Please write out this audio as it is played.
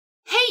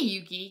Hey,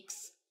 you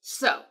geeks!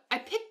 So, I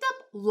picked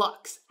up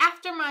Lux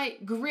after my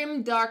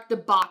grim-dark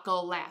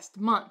debacle last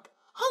month,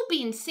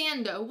 hoping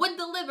Sando would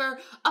deliver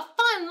a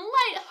fun,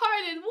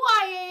 light-hearted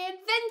YA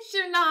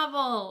adventure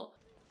novel.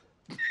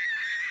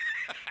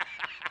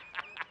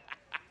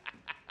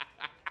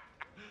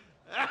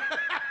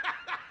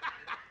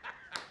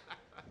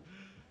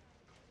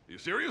 You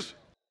serious?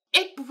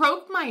 It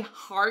broke my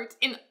heart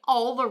in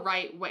all the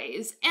right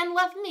ways and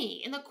left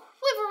me in a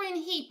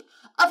quivering heap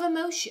of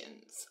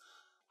emotions.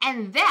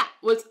 And that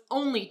was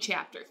only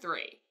chapter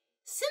 3.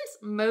 Since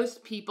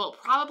most people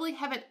probably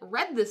haven't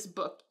read this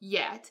book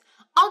yet,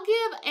 I'll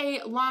give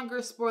a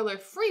longer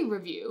spoiler-free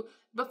review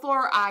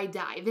before I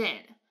dive in.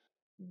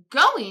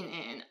 Going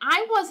in,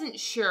 I wasn't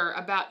sure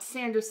about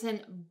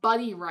Sanderson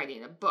buddy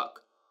writing a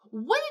book.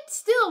 Would it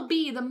still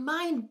be the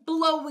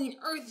mind-blowing,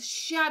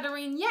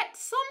 earth-shattering, yet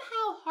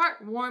somehow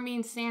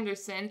heartwarming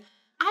Sanderson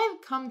I've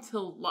come to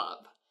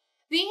love?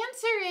 The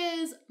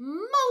answer is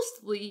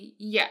mostly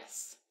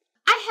yes.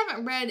 I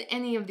haven't read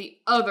any of the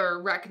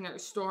other Reckner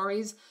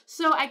stories,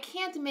 so I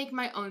can't make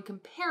my own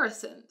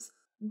comparisons.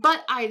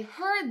 But I'd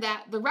heard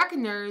that the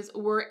Reckoners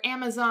were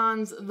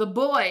Amazon's The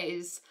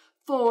Boys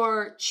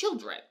for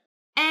children.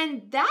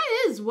 And that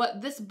is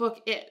what this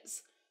book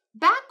is.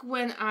 Back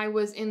when I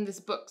was in this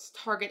book's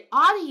target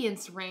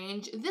audience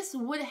range, this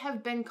would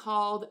have been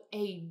called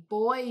a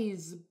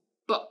boys'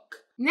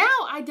 book.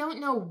 Now I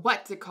don't know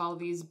what to call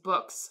these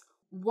books.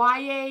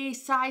 YA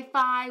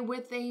sci-fi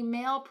with a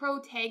male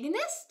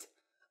protagonist?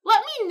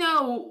 Let me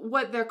know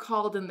what they're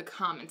called in the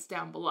comments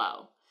down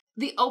below.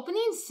 The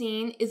opening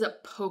scene is a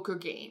poker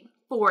game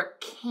for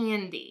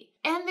candy.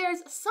 And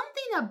there's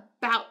something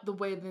about the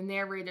way the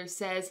narrator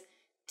says,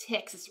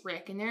 Texas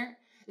Reckoner,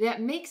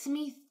 that makes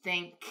me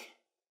think.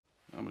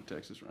 I'm a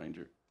Texas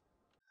Ranger.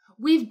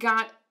 We've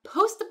got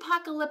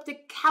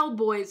post-apocalyptic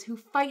cowboys who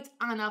fight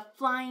on a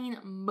flying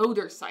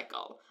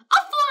motorcycle. A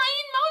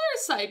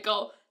flying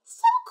motorcycle!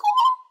 So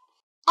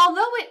cool!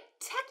 Although it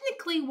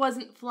technically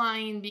wasn't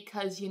flying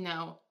because,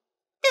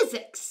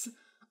 physics.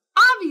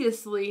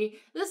 Obviously,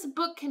 this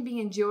book can be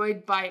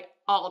enjoyed by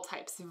all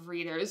types of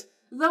readers,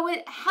 though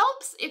it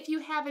helps if you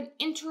have an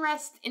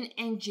interest in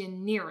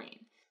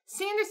engineering.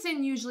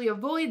 Sanderson usually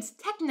avoids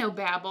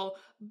technobabble,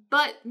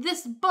 but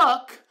this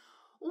book,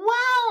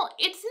 well,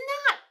 it's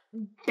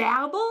not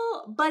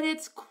babble, but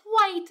it's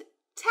quite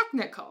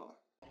technical.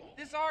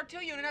 This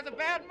R2 unit has a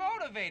bad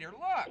motivator,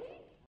 look!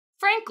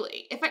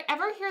 Frankly, if I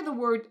ever hear the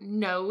word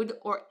node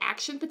or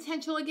action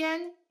potential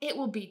again, it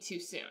will be too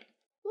soon.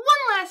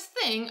 One last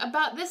thing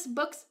about this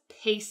book's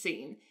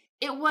pacing.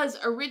 It was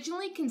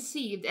originally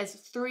conceived as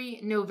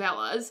 3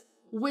 novellas,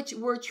 which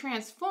were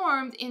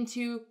transformed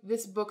into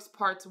this book's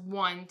parts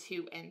 1,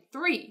 2, and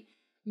 3,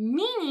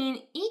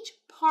 meaning each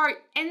part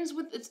ends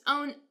with its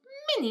own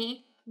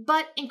mini,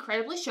 but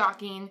incredibly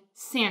shocking,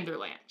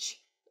 Sanderlanche.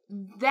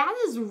 That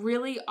is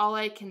really all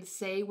I can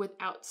say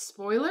without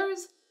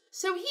spoilers,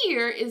 so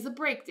here is the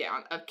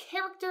breakdown of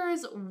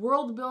characters,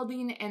 world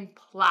building, and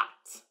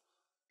plot.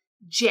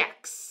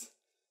 Jax.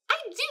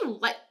 I do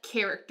like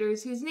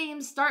characters whose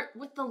names start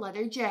with the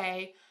letter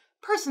J.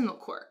 Personal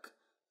quirk.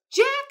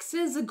 Jax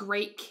is a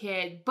great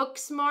kid, book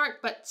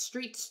smart but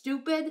street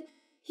stupid.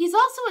 He's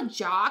also a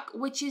jock,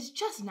 which is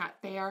just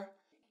not fair.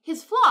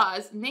 His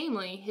flaws,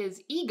 namely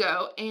his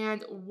ego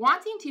and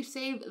wanting to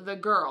save the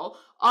girl,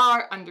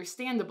 are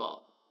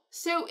understandable.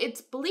 So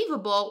it's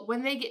believable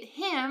when they get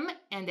him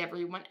and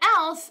everyone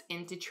else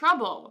into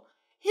trouble.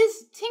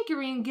 His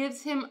tinkering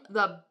gives him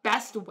the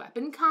best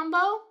weapon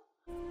combo.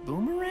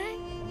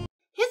 Boomerang?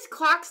 His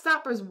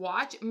Clockstopper's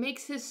watch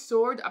makes his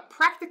sword a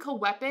practical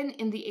weapon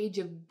in the age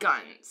of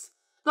guns.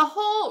 The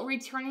whole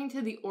returning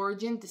to the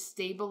origin to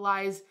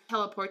stabilize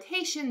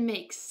teleportation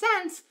makes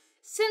sense,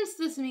 since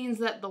this means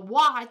that the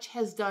watch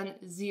has done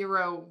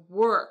 0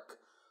 work,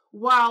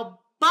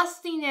 while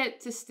busting it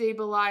to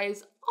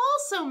stabilize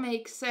also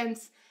makes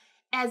sense,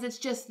 as it's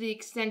just the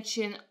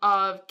extension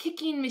of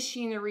kicking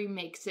machinery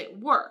makes it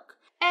work.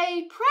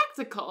 A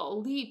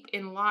practical leap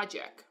in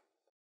logic.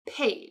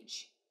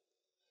 Paige.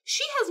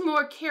 She has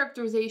more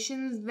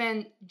characterizations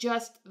than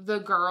just the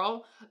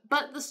girl,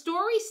 but the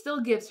story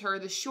still gives her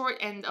the short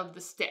end of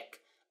the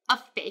stick. A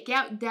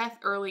fake-out death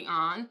early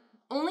on,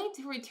 only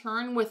to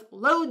return with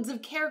loads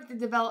of character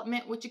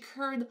development which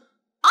occurred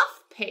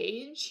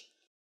off-page.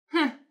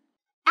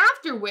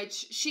 After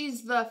which,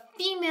 she's the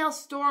female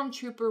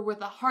stormtrooper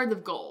with a heart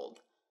of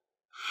gold.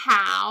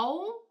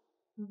 How?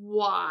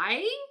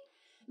 Why?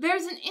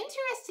 There's an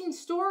interesting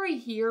story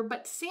here,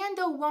 but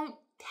Sando won't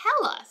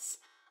tell us.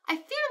 I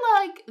feel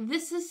like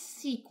this is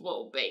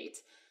sequel bait,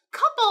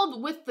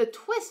 coupled with the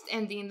twist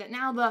ending that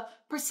now the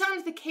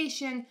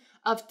personification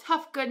of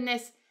tough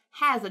goodness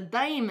has a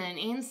diamond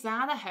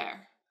inside of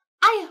her.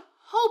 I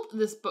hope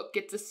this book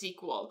gets a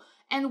sequel,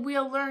 and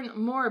we'll learn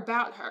more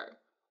about her,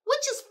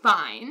 which is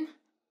fine,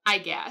 I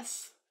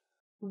guess.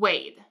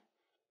 Wade.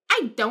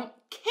 I don't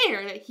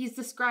care that he's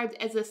described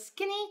as a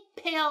skinny,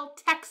 pale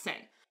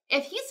Texan.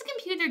 If he's a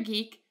computer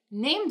geek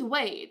named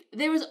Wade,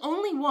 there is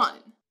only one.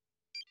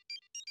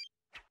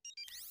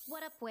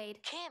 What up,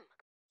 Wade? Kim,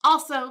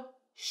 Also,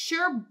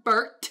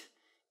 Sherbert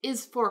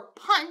is for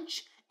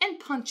punch and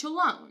punch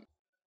alone.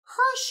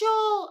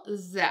 Herschel,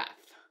 Zeph.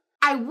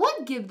 I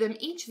would give them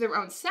each their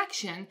own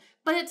section,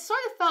 but it sort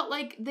of felt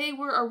like they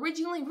were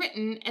originally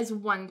written as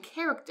one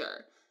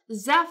character.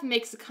 Zeph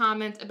makes a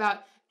comment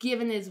about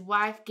giving his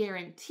wife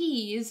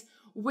guarantees,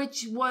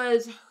 which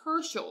was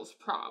Herschel's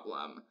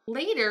problem.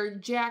 Later,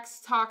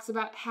 Jax talks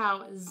about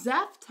how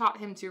Zeph taught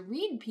him to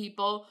read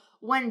people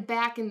when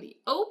back in the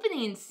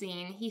opening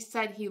scene he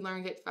said he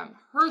learned it from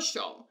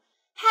Herschel.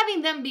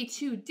 Having them be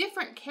two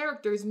different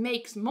characters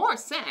makes more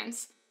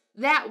sense.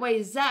 That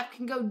way Zeph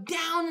can go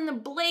down in a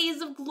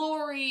blaze of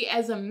glory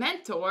as a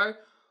mentor,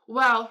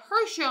 while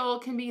Herschel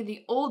can be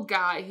the old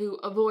guy who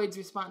avoids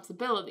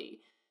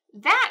responsibility.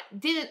 That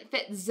didn't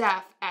fit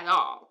Zeph at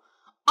all.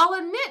 I'll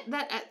admit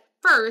that at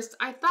first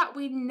I thought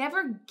we'd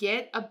never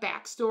get a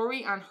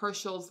backstory on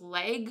Herschel's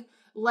leg,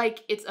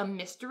 like it's a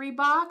mystery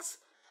box,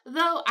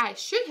 though I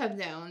should have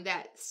known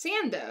that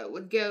Sando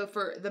would go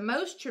for the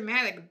most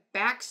traumatic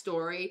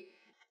backstory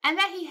and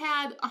that he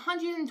had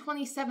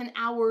 127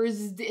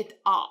 hours it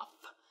off.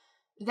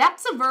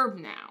 That's a verb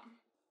now.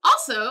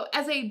 Also,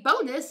 as a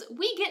bonus,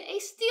 we get a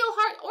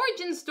Steelheart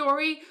origin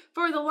story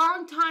for the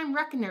longtime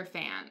Reckoner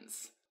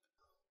fans.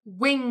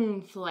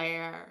 Wing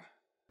Flare.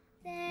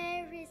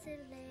 There is a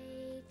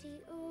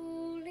lady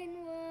all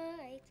in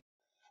white.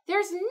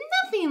 There's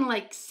nothing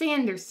like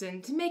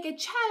Sanderson to make a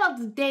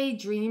child's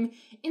daydream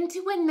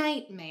into a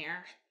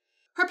nightmare.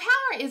 Her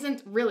power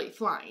isn't really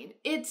flying,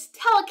 it's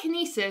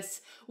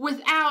telekinesis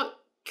without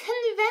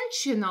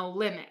conventional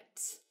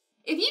limits.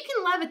 If you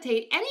can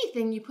levitate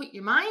anything you put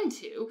your mind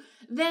to,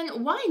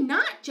 then why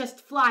not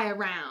just fly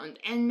around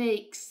and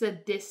make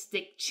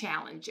sadistic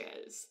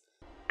challenges?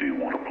 Do you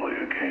want to play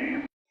a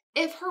game?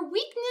 If her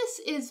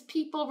weakness is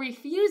people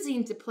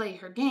refusing to play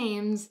her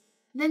games,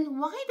 then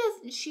why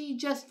doesn't she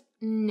just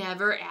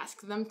never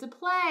ask them to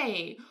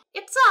play?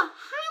 It's a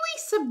highly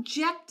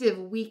subjective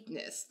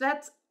weakness,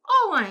 that's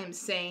all I'm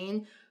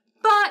saying,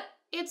 but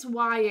it's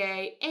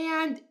YA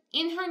and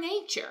in her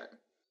nature.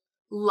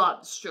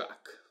 Love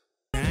Struck.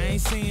 I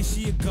ain't saying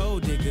she a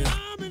gold digger,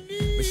 but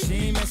she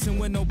ain't messing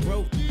with no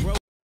broke.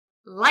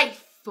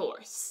 Life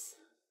Force.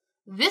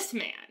 This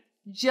man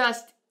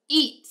just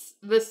eats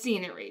the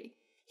scenery.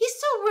 He's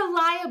so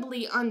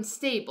reliably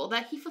unstable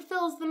that he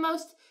fulfills the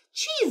most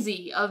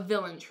cheesy of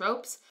villain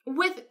tropes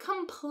with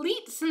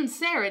complete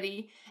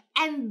sincerity,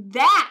 and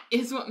that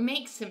is what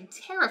makes him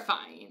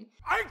terrifying.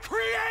 I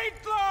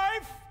create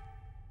life!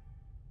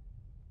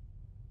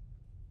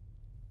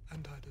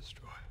 And I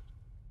destroy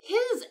it.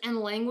 His and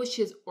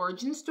Languish's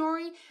origin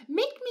story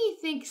make me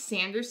think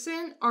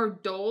Sanderson or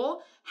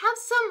Dole have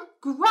some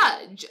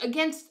grudge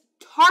against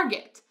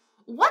Target.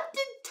 What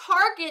did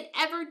Target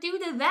ever do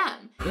to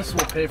them? This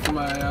will pay for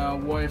my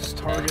wife's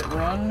Target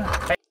run.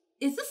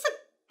 Is this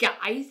a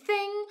guy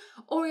thing?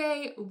 Or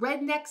a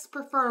rednecks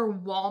prefer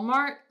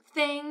Walmart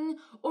thing?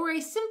 Or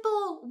a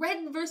simple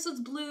red versus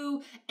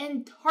blue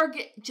and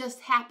Target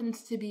just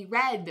happens to be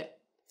red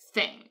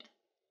thing?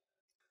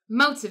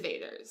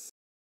 Motivators.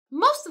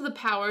 Most of the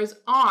powers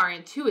are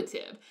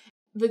intuitive.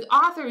 The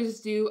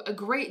authors do a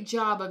great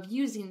job of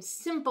using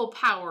simple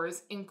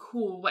powers in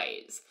cool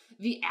ways.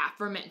 The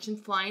aforementioned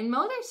flying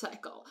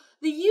motorcycle,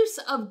 the use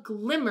of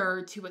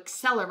glimmer to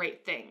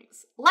accelerate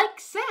things, like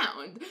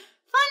sound.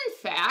 Fun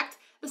fact,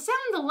 the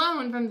sound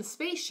alone from the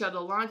space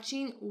shuttle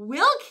launching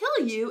will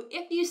kill you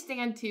if you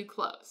stand too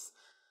close.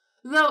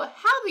 Though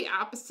how the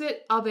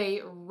opposite of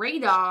a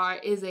radar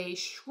is a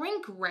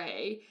shrink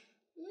ray,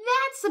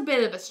 that's a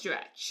bit of a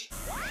stretch.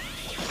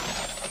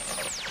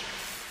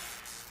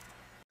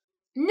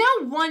 No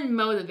one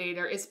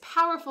motivator is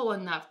powerful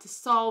enough to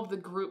solve the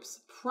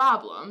group's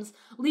problems,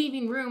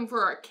 leaving room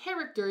for our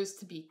characters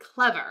to be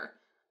clever.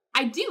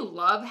 I do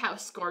love how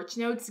Scorch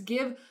Notes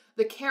give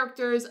the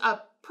characters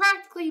a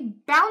practically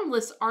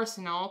boundless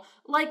arsenal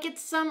like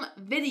it's some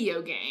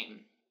video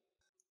game.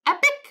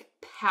 Epic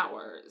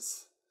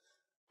powers.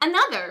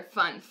 Another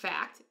fun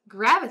fact,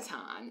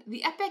 Graviton,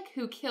 the epic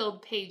who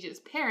killed Paige's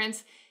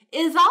parents,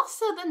 is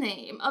also the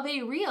name of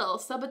a real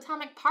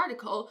subatomic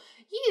particle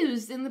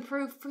used in the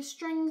proof for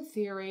string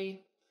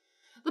theory.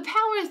 The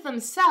powers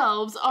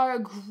themselves are a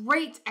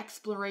great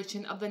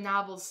exploration of the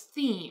novel's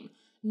theme,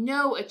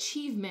 no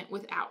achievement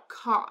without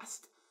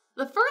cost.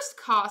 The first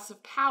cost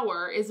of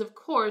power is, of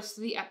course,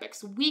 the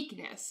epic's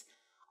weakness.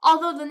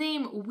 Although the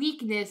name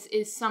weakness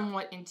is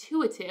somewhat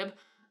intuitive,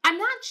 I'm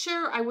not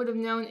sure I would have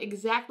known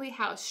exactly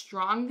how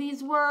strong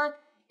these were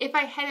if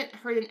I hadn't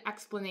heard an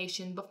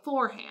explanation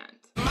beforehand.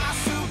 My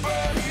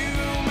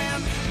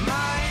superhuman,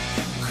 my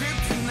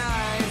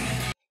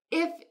kryptonite.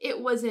 If it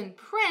was in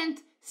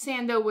print,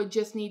 Sando would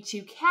just need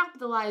to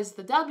capitalize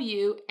the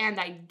W and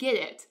I'd get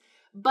it.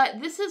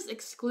 But this is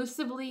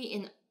exclusively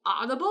in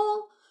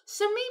Audible,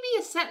 so maybe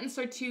a sentence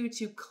or two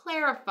to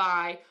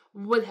clarify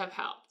would have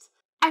helped.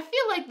 I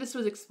feel like this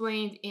was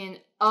explained in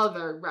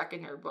other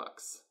Reckoner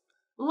books.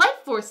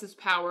 Life Force's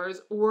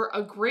powers were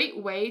a great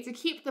way to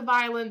keep the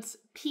violence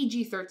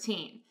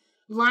PG-13.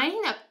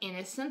 lining up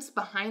innocents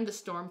behind the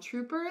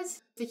stormtroopers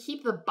to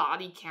keep the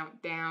body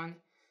count down.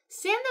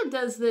 Sando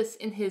does this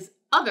in his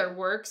other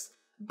works,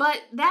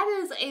 but that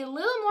is a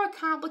little more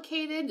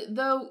complicated,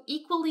 though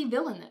equally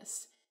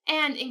villainous.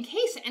 And in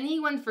case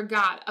anyone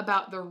forgot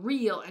about the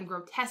real and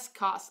grotesque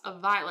costs of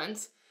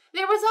violence,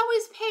 there was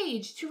always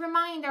Paige to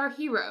remind our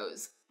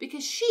heroes,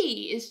 because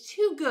she is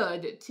too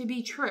good to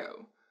be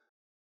true.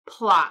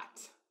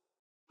 Plot.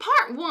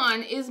 Part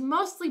 1 is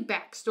mostly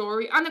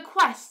backstory on a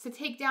quest to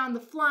take down the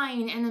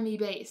flying enemy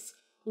base,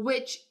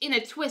 which, in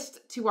a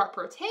twist to our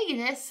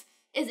protagonists,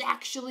 is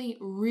actually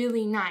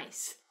really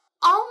nice.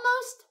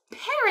 Almost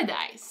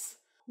paradise.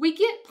 We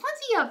get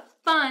plenty of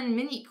fun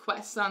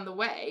mini-quests on the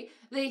way.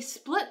 They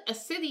split a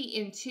city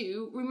in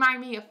two,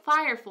 remind me of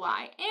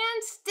Firefly,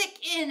 and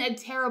stick in a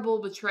terrible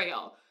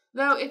betrayal.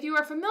 Though if you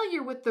are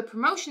familiar with the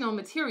promotional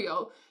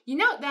material, you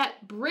note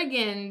that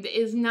Brigand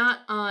is not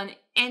on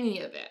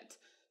any of it.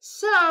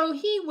 So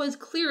he was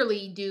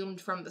clearly doomed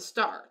from the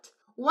start.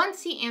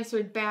 Once he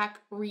answered back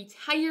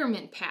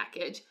retirement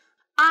package,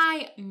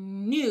 I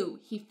knew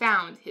he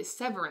found his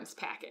severance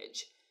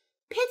package.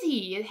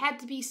 Pity it had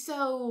to be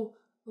so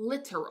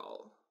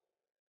literal.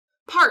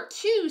 Part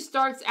 2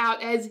 starts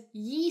out as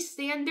ye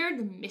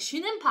standard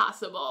Mission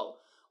Impossible,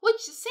 which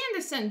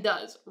Sanderson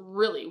does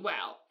really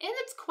well, and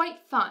it's quite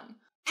fun.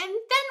 And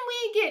then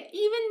we get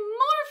even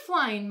more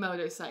flying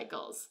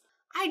motorcycles.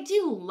 I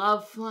do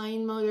love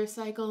flying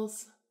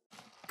motorcycles.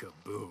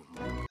 Kaboom.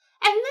 And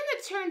then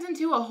it turns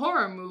into a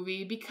horror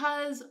movie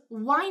because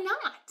why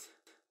not?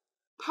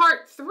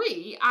 Part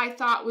 3 I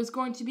thought was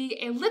going to be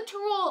a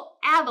literal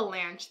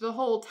avalanche the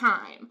whole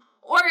time,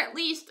 or at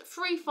least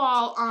free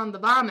fall on the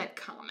vomit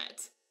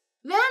comet.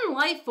 Then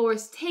Life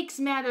Force takes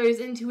matters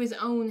into his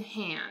own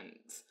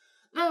hands.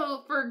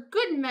 Though, for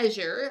good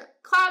measure,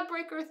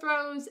 Cloudbreaker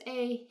throws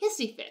a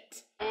hissy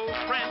fit.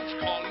 Friends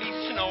call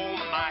me Snow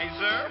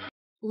Miser.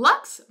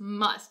 Lux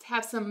must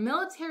have some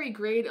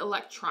military-grade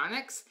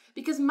electronics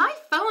because my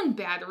phone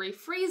battery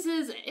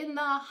freezes in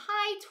the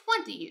high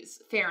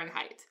 20s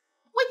Fahrenheit,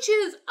 which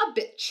is a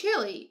bit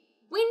chilly.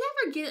 We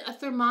never get a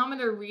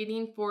thermometer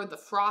reading for the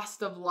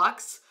frost of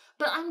Lux,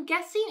 but I'm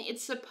guessing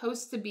it's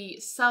supposed to be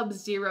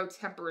sub-zero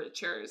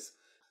temperatures,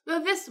 though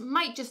this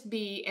might just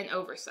be an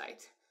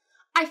oversight.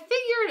 I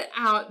figured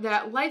out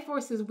that Life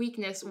Force's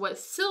weakness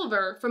was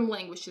silver from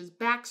Languish's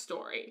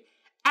backstory.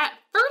 At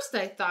first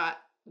I thought,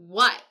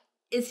 what?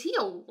 Is he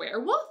a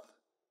werewolf?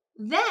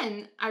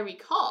 Then I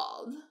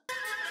recalled.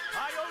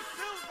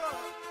 Silver!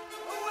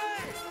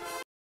 Away!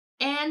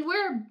 And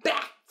we're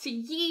back to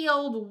ye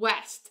old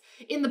West,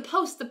 in the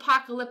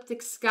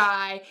post-apocalyptic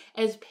sky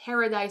as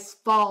paradise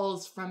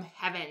falls from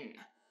heaven.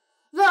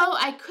 Though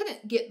I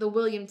couldn't get the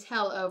William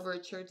Tell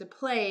overture to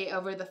play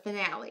over the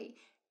finale,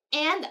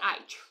 and I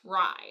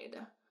tried.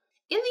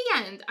 In the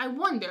end, I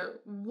wonder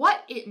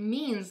what it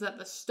means that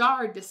the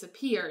star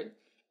disappeared.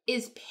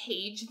 Is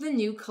Paige the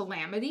new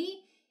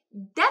Calamity?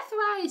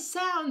 Deathrise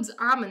sounds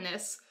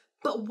ominous,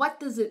 but what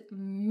does it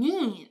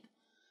mean?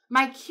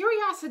 My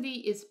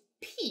curiosity is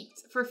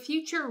piqued for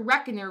future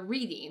Reckoner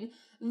reading,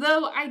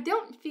 though I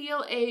don't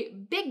feel a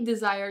big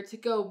desire to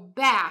go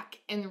back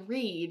and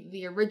read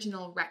the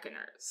original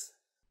Reckoners.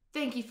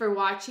 Thank you for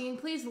watching.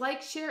 Please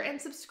like, share, and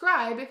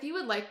subscribe if you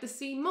would like to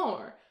see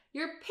more.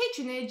 Your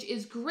patronage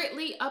is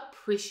greatly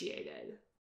appreciated.